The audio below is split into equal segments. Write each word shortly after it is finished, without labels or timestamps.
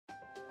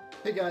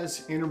Hey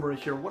guys, Andrew Murray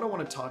here. What I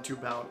want to talk to you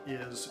about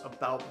is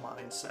about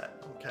mindset,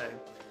 okay?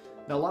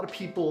 Now, a lot of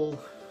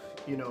people,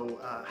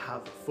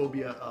 have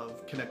phobia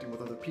of connecting with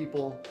other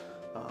people.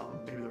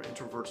 Maybe they're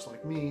introverts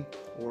like me,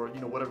 or,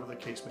 whatever the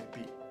case may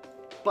be.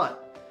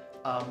 But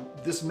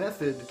this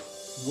method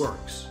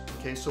works,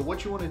 okay? So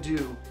what you want to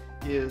do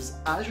is,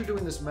 as you're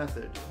doing this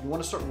method, you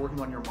want to start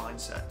working on your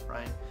mindset,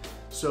 right?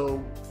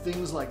 So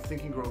things like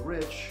Think and Grow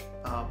Rich,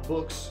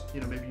 books,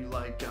 maybe you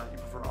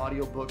prefer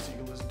audiobooks that you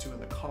can listen to in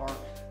the car.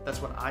 That's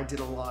what I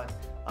did a lot,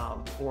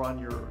 or on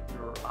your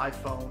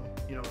iPhone,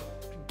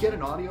 get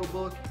an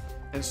audiobook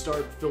and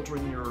start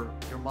filtering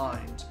your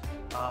mind,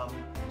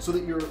 so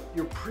that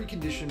you're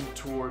preconditioned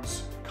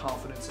towards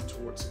confidence and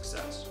towards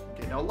success.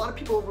 Okay, now a lot of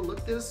people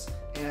overlook this,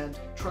 and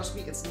trust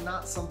me, it's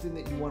not something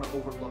that you want to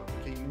overlook.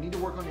 Okay, you need to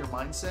work on your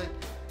mindset,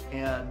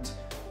 and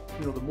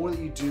the more that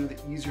you do, the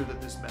easier that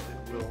this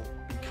method will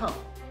become.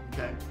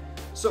 Okay,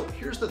 so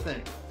here's the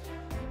thing: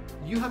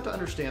 you have to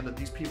understand that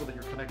these people that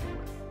you're connecting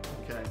with,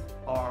 okay,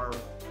 are,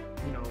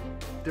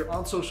 they're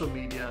on social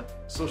media.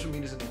 Social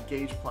media is an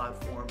engaged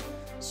platform,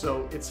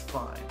 so it's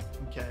fine,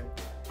 okay?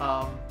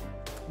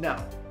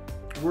 Now,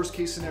 worst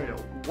case scenario,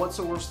 what's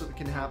the worst that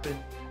can happen?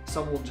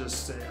 Someone will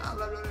just say, blah,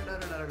 blah, blah, blah,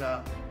 blah,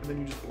 blah, and then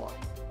you just block,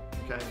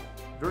 okay?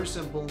 Very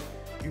simple.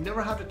 You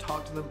never have to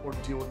talk to them or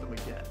deal with them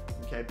again,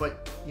 okay?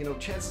 But,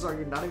 chances are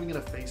you're not even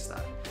gonna face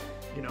that,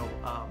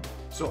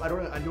 so I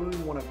don't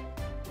even wanna,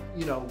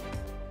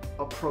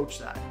 approach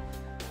that.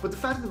 But the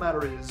fact of the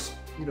matter is,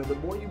 the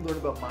more you learn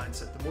about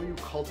mindset, the more you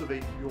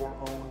cultivate your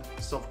own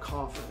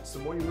self-confidence, the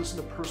more you listen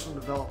to personal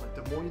development,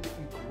 the more that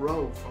you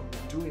grow from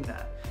doing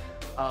that,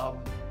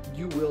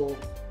 you will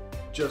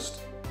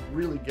just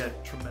really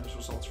get tremendous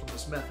results from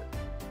this method.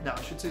 Now,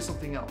 I should say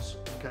something else,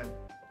 okay,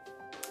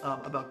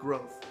 about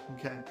growth,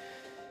 okay?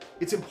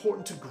 It's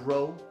important to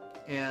grow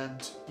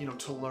and,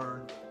 to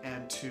learn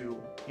and to,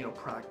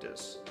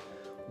 practice.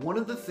 One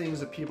of the things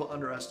that people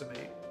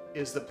underestimate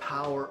is the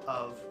power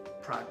of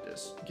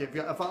practice. Okay,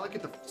 if I look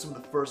at some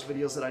of the first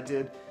videos that I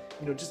did,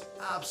 just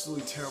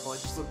absolutely terrible. I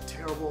just look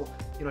terrible.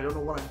 I don't know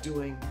what I'm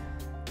doing,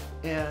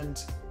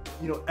 and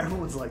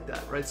everyone's like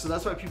that, right? So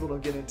that's why people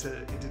don't get into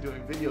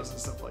doing videos and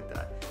stuff like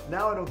that.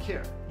 Now I don't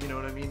care. You know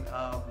what I mean?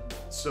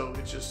 So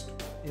it's just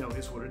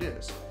is what it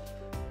is.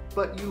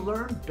 But you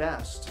learn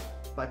best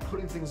by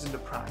putting things into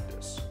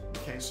practice.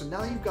 Okay, so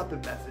now you've got the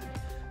method.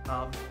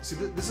 See,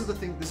 this is the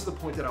thing. This is the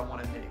point that I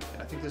want to make,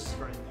 and I think this is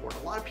very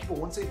important. A lot of people,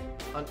 once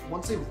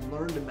they've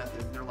learned a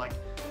method, they're like,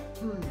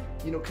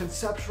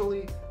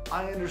 conceptually,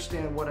 I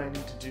understand what I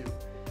need to do.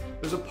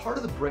 There's a part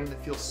of the brain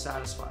that feels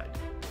satisfied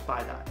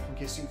by that.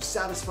 Okay, so you've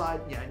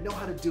satisfied, yeah, I know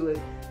how to do it,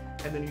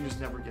 and then you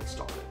just never get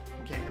started.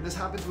 Okay, and this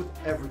happens with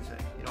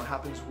everything. It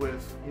happens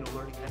with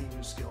learning any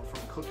new skill,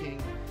 from cooking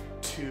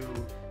to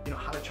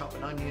how to chop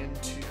an onion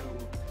to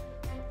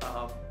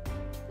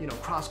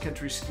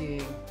cross-country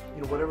skiing,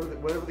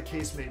 whatever the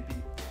case may be.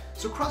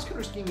 So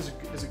cross-country skiing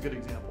is a good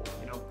example.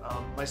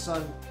 My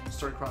son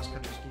started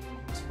cross-country skiing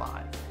when he was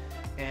 5,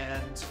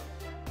 and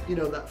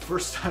that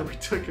first time we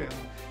took him,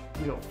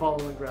 fall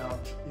on the ground,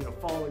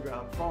 fall on the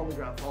ground, fall on the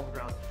ground, fall on the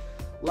ground.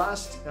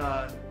 Last,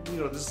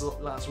 this is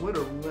last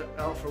winter, we went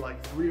out for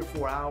like 3 or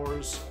 4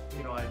 hours.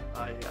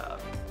 I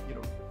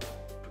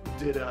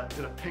did a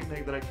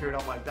picnic that I carried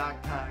on my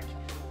backpack.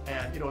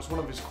 And it's one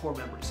of his core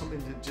memories, something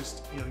that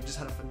just he just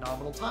had a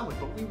phenomenal time with.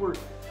 But we were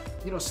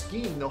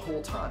skiing the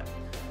whole time.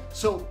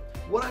 So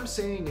what I'm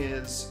saying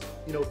is,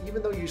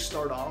 even though you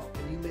start off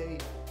and you may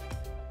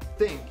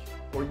think,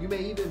 or you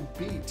may even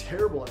be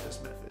terrible at this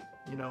method,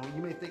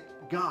 you may think,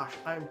 gosh,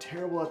 I'm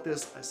terrible at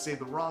this, I say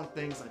the wrong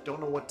things, I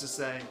don't know what to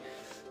say,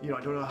 I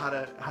don't know how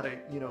to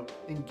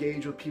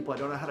engage with people, I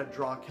don't know how to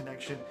draw a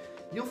connection.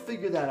 You'll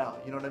figure that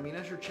out, you know what I mean?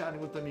 As you're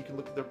chatting with them, you can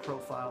look at their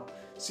profile,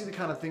 see the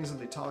kind of things that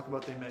they talk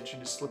about, they mention,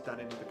 just slip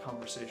that into the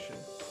conversation.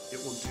 It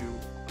will do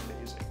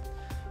amazing.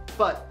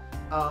 But,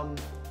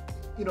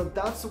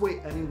 that's the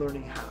way any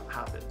learning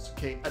happens,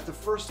 okay? At the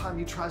first time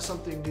you try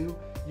something new,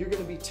 you're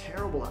gonna be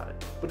terrible at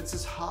it. But it's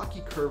this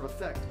hockey curve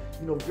effect.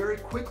 Very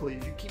quickly,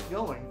 if you keep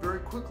going, very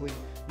quickly,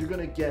 you're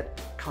gonna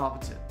get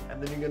competent, and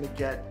then you're gonna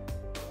get,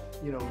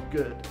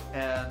 good,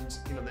 and,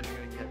 then you're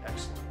gonna get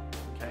excellent.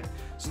 Okay?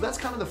 So that's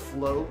kind of the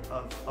flow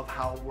of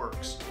how it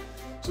works.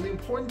 So the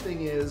important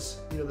thing is,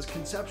 this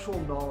conceptual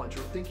knowledge,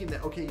 or thinking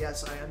that, okay,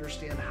 yes, I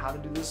understand how to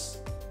do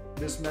this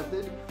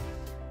method,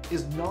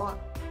 is not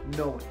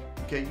knowing.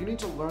 Okay, you need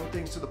to learn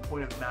things to the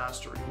point of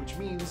mastery, which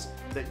means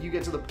that you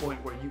get to the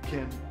point where you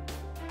can,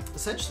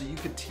 essentially, you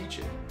can teach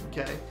it.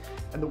 Okay,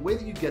 and the way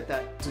that you get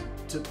that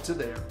to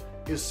there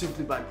is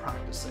simply by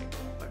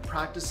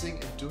practicing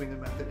and doing the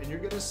method. And you're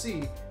going to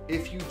see,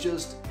 if you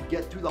just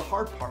get through the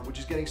hard part, which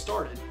is getting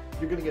started,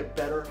 you're going to get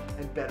better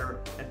and better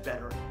and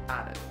better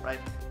at it, right?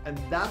 And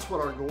that's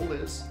what our goal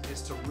is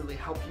to really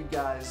help you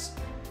guys,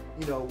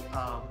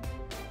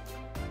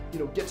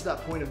 get to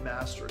that point of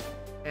mastery.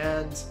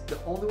 And the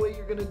only way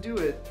you're going to do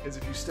it is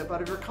if you step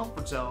out of your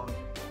comfort zone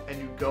and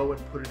you go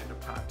and put it into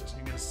practice. And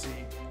you're going to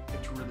see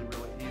it's really,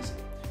 really easy.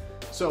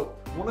 So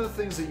one of the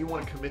things that you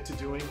want to commit to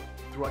doing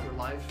throughout your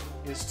life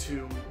is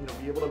to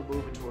be able to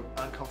move into an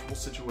uncomfortable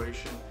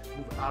situation,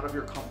 move out of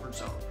your comfort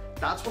zone.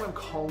 That's what I'm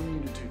calling you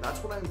to do.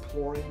 That's what I'm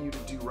imploring you to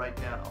do right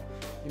now.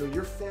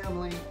 Your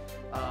family,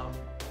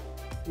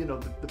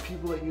 the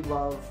people that you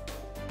love,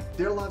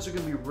 their lives are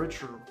going to be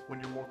richer when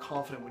you're more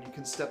confident, when you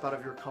can step out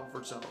of your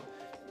comfort zone.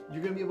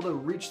 You're going to be able to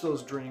reach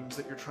those dreams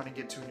that you're trying to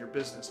get to in your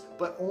business,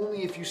 but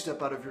only if you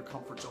step out of your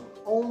comfort zone,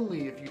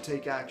 only if you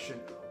take action,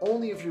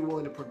 only if you're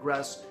willing to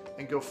progress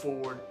and go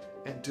forward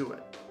and do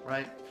it,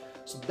 right?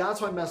 So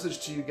that's my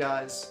message to you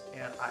guys,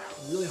 and I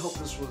really hope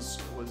this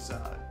was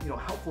a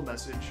helpful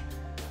message.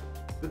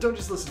 But don't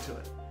just listen to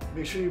it.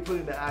 Make sure you put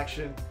it into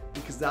action,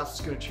 because that's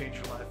what's going to change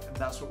your life, and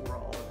that's what we're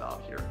all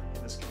about here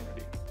in this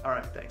community. All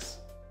right, thanks.